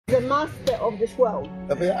master of this world.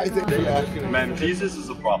 I think they are. Man, Jesus is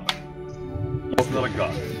a prophet. He's not a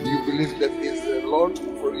God. Do you believe that he's the Lord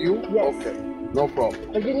for you? Yes. Okay, no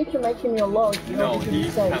problem. But you need to make him your Lord. No, he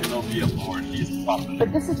cannot be a Lord. He's a prophet.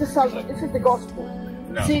 But this is the gospel.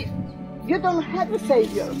 No. See, you don't have a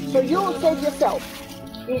savior, so you will save yourself.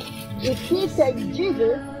 If he saves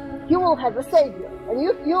Jesus, you will have a savior, and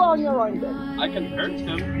you are on your own then. I can hurt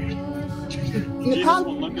him. You Jesus can't.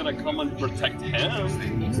 will not gonna come and protect him.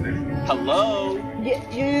 Hello.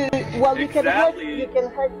 You can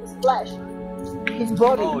hurt his flesh, his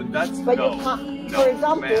body. Oh, that's but no. you can't. No, For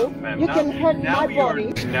example, ma'am, you can hurt my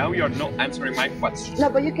body. Now you're not answering my question. No,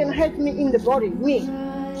 but you can hurt me in the body, me,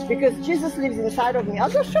 because Jesus lives inside of me.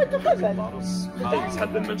 I'll go straight to heaven. Things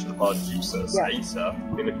have been mentioned about Jesus, Yeah. Isa,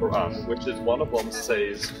 in the Quran, which is one of them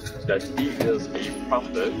says that he is a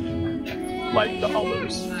prophet, like the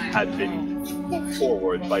others had been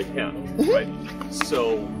forward by him, right?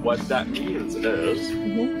 So what that means is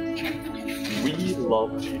we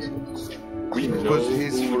love Jesus. We know Because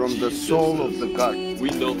he's from the soul of the God. We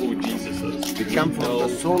know who Jesus is. He comes from the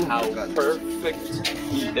soul of how the God. perfect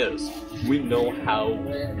he is. We know how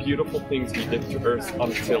beautiful things he did to earth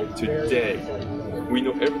until today. We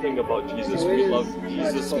know everything about Jesus. We love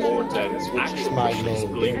Jesus more than actual Christians,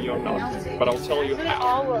 believe me or not. But I'll tell you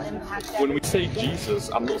how. When we say Jesus,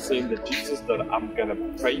 I'm not saying that Jesus that I'm gonna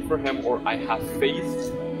pray for him or I have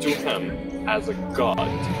faith to him as a God.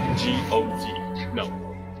 G-O-D. No.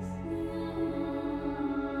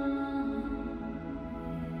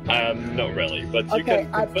 Not really, but you Okay,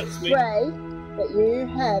 can I convince me. pray that you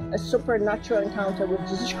have a supernatural encounter with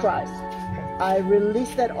Jesus Christ. I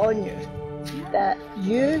release that on you. That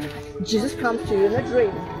Jesus comes to you in a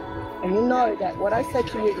dream, and you know that what I said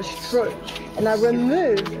to you is true. And I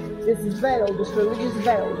remove this veil, this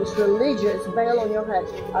religious veil on your head.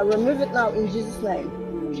 I remove it now in Jesus'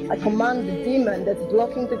 name. I command the demon that's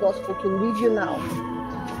blocking the gospel to leave you now.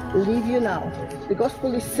 Leave you now. The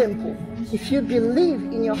gospel is simple. If you believe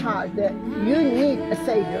in your heart that you need a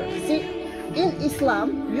savior. See, in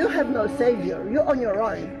Islam, you have no savior. You're on your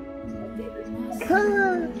own.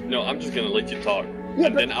 No, I'm just gonna let you talk, Yeah,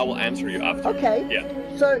 and then I will answer you after. Okay.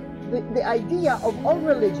 Yeah. So the idea of all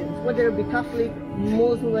religions, whether it be Catholic,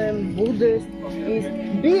 Muslim, Buddhist, is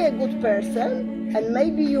be a good person and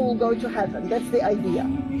maybe you will go to heaven. That's the idea.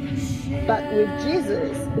 But with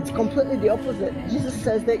Jesus, it's completely the opposite. Jesus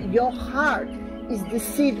says that your heart is the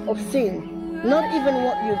seed of sin. Not even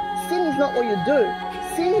sin is not what you do.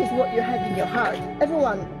 Sin is what you have in your heart.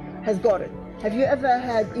 Everyone has got it. Have you ever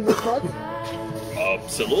had evil thoughts?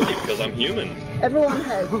 Absolutely, because I'm human. Everyone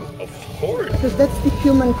has. Of course. Because that's the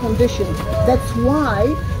human condition. That's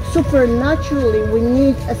why supernaturally we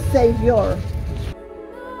need a savior.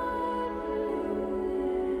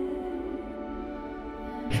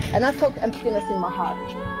 And I felt emptiness in my heart.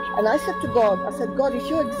 And I said to God, God, if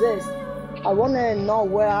you exist, I want to know,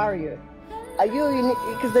 where are you? Are you in,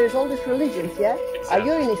 because there's all these religions, yeah? Exactly. Are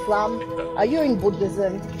you in Islam? Exactly. Are you in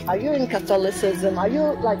Buddhism? Are you in Catholicism? Are you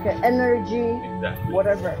like an energy? Exactly.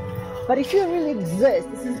 Whatever. But if you really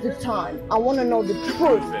exist, this is the time. I want to know the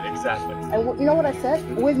truth. Exactly. And you know what I said?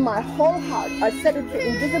 With my whole heart, I said it to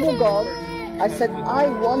invisible God. I said, I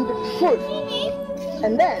want the truth.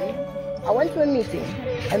 And then I went to a meeting,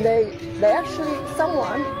 and they actually,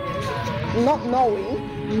 someone not knowing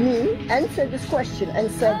me answered this question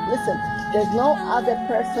and said, listen, there's no other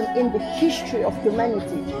person in the history of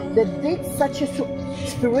humanity that did such a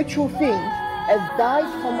spiritual thing as died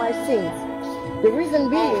for my sins. The reason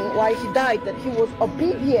being why he died, that he was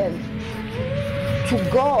obedient to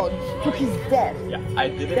God to his death. Yeah, I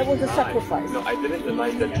didn't. That was a deny. sacrifice. No, I didn't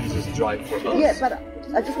deny that Jesus died for us. Yeah, but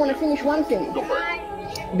I just want to finish one thing. Go for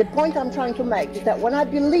it. The point I'm trying to make is that when I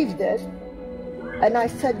believed it and I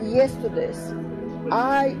said yes to this,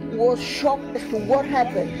 I was shocked as to what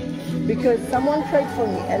happened, because someone prayed for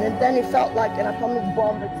me and then it felt like an atomic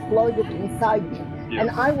bomb exploded inside me. Yeah. And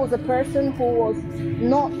I was a person who was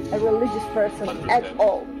not a religious person at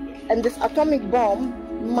all. And this atomic bomb,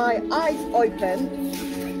 my eyes opened,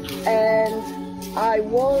 and I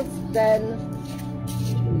was then,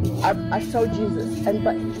 I saw Jesus.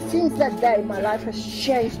 But since that day, my life has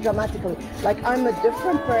changed dramatically. Like, I'm a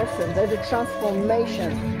different person. There's a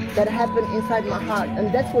transformation that happened inside my heart.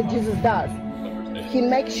 And that's what Jesus does. He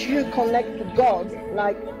makes you connect to God.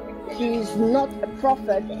 Like, he's not a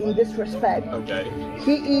prophet in this respect. Okay.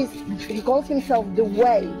 He calls himself the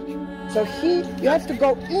way. So you have to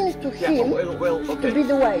go into him okay. to be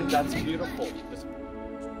the way. That's beautiful.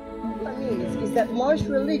 What it is that most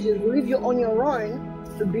religions leave you on your own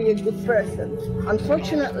to be a good person.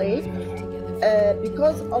 Unfortunately,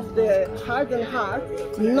 because of the hardened heart,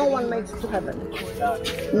 no one makes it to heaven.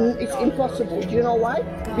 It's impossible. Do you know why?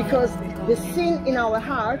 Because the sin in our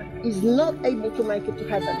heart is not able to make it to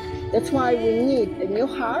heaven. That's why we need a new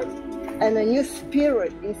heart and a new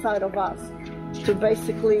spirit inside of us to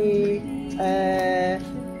basically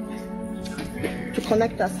to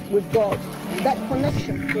connect us with God. That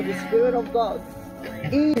connection to the Spirit of God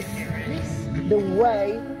is the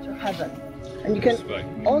way to heaven. And you can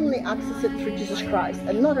only access it through Jesus Christ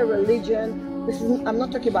and not a religion. I'm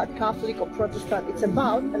not talking about Catholic or Protestant. It's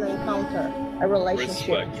about an encounter, a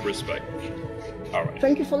relationship. Respect. All right.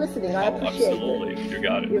 Thank you for listening. I appreciate absolutely. it. You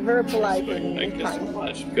got it. You're very polite and Thank you so kind.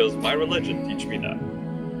 much. Because my religion teach me that.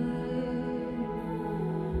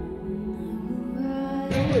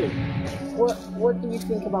 What do you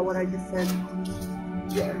think about what I just said?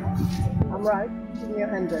 I'm right. Give me your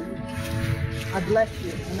hand then. I bless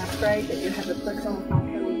you and I pray that you have a personal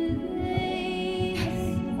encounter with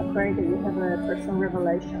Jesus. I pray that you have a personal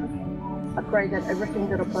revelation. I pray that everything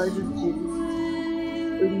that opposes Jesus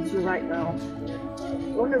leaves you right now.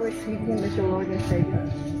 You want to receive Him as your Lord and Savior?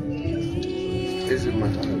 Is it my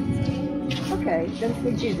heart? Okay, then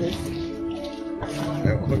say Jesus. I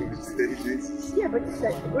want to say Jesus. Yeah, but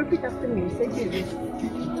say, repeat after me. Say Jesus.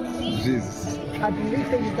 Jesus. I believe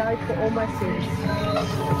that you died for all my sins.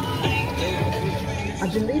 I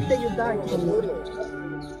believe that you died for me.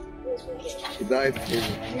 He died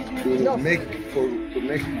to make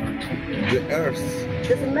the earth.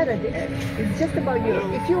 Doesn't matter the earth. It's just about you.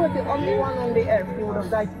 If you were the only one on the earth, He would have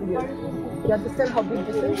died for you. You understand how big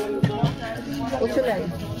this is? What's your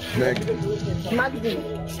name? Magdi.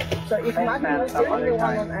 So if Magdi was the only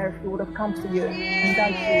one on earth, He would have come to you and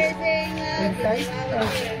died for you. Okay?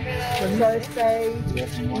 So say,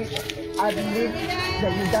 I believe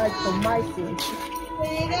that you died for my sins.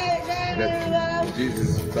 That Jesus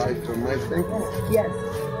died for my sins? Yes,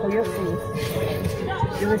 for your sins.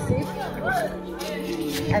 You receive?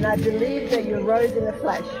 And I believe that you rose in the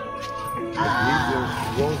flesh. Jesus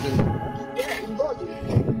rose in body.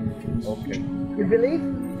 Okay. You believe?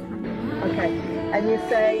 Okay. And you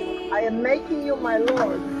say, I am making you my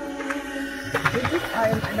Lord. Jesus, I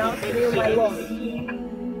am announcing you my Lord.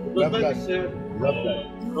 Love that.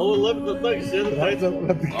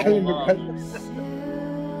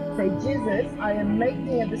 Say, Jesus, I am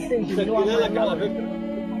making a decision. You are my Lord.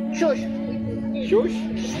 Shush. Shush?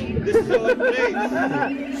 This is our place.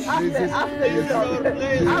 After you talk.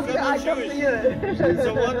 After I talk to you. So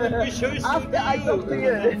what would we shush? After I talk to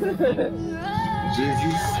you.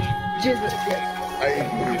 Jesus, yes.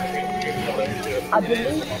 I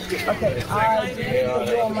believe. Okay, I believe that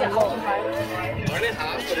you are my Lord. What it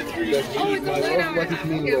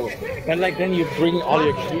means, Lord? And like then you bring all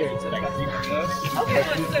your gear.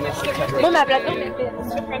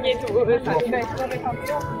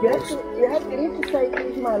 You need to say He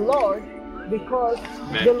is my Lord because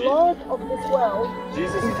the Lord of this world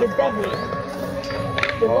is the devil.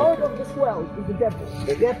 The Lord of this world is the devil.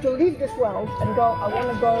 You have to leave this world and go, I want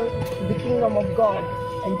to go to the kingdom of God.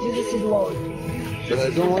 And Jesus is Lord. But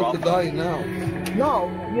I don't want to die now. No,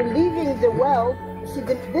 you're leaving the world. See,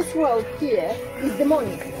 this world here is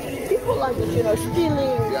demonic. People like this,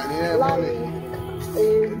 stealing, lying,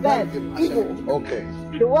 bad, evil. Okay.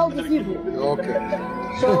 The world is evil. Okay.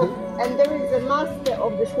 So, and there is a master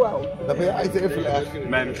of this world.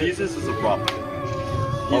 Man, Jesus is a prophet.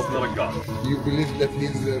 He's not a God. You believe that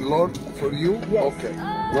He's the Lord for you? Yes. Okay.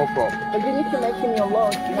 No problem. But you need to make Him your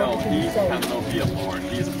Lord. No, He cannot be a Lord.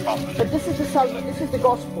 He is a prophet. But this is the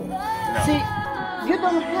gospel. No. See, you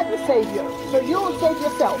don't have a savior, so you will save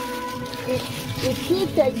yourself. If He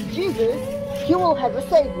takes Jesus, He will have a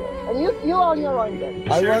savior, and you are on your own then.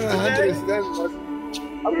 I want to understand what.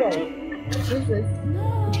 Okay, Jesus.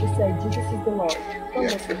 You say Jesus is the Lord. Don't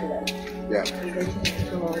listen to that. Yeah. Jesus is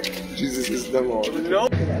the Lord. Jesus is the Lord. No.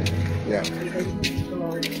 Yeah.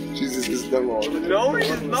 Jesus is the Lord. No, He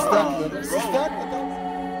is not. Stop.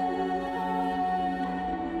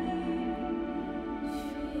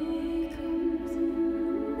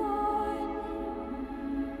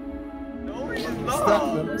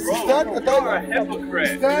 Stop. You are a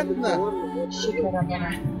hypocrite.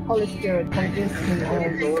 Holy Spirit, convince me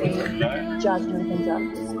of judgment and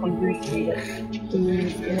justice. Convince me that He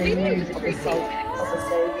is in the need of a Savior.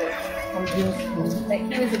 Convince me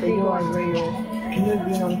that you are real. Move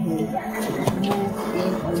in on Him.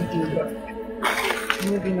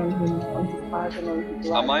 Move in on Him. On His heart and on His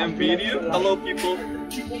life. Am I in video? Hello, people.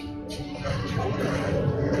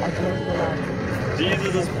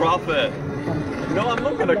 Jesus is prophet. No, I'm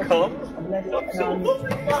not gonna come.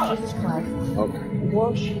 Jesus Christ. Okay.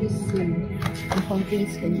 Wash His sin. and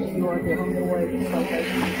convince them that you are the only way to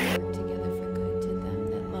salvation. Work together for good to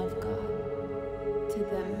them that love God, to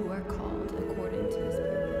them who are called according to his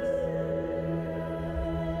purpose.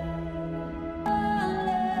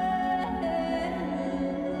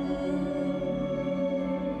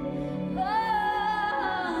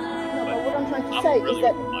 No, but what I'm trying to say is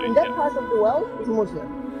that in that part of the world is Muslim.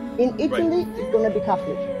 In Italy, it's going to be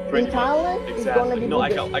Catholic. In Thailand, it's going to be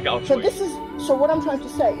Buddhist. I got So this is what I'm trying to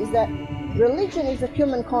say is that religion is a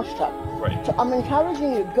human construct. Right. So I'm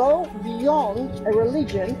encouraging you, go beyond a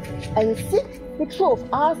religion and seek the truth.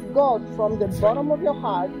 Ask God from the bottom of your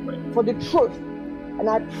heart for the truth. And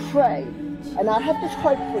I pray, and I have this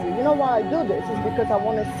hope for you. You know why I do this? Is because I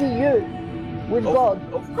want to see you with God,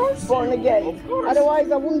 Of course. born again. Of course. Otherwise,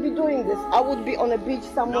 I wouldn't be doing this. I would be on a beach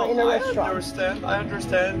somewhere in a restaurant. I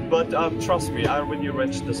understand, but trust me, I already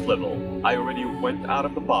reached this level. I already went out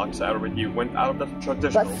of the box. I already went out of the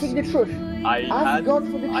traditionals. But seek the truth. Ask God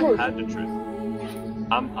for the truth. I had the truth.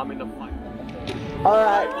 I'm in the fight. All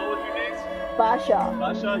right, What was your name? Basia.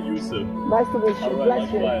 Basha Yusuf. Nice to meet you. All right,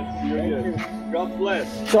 Bless you. likewise. God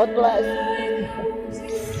bless. God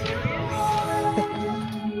bless.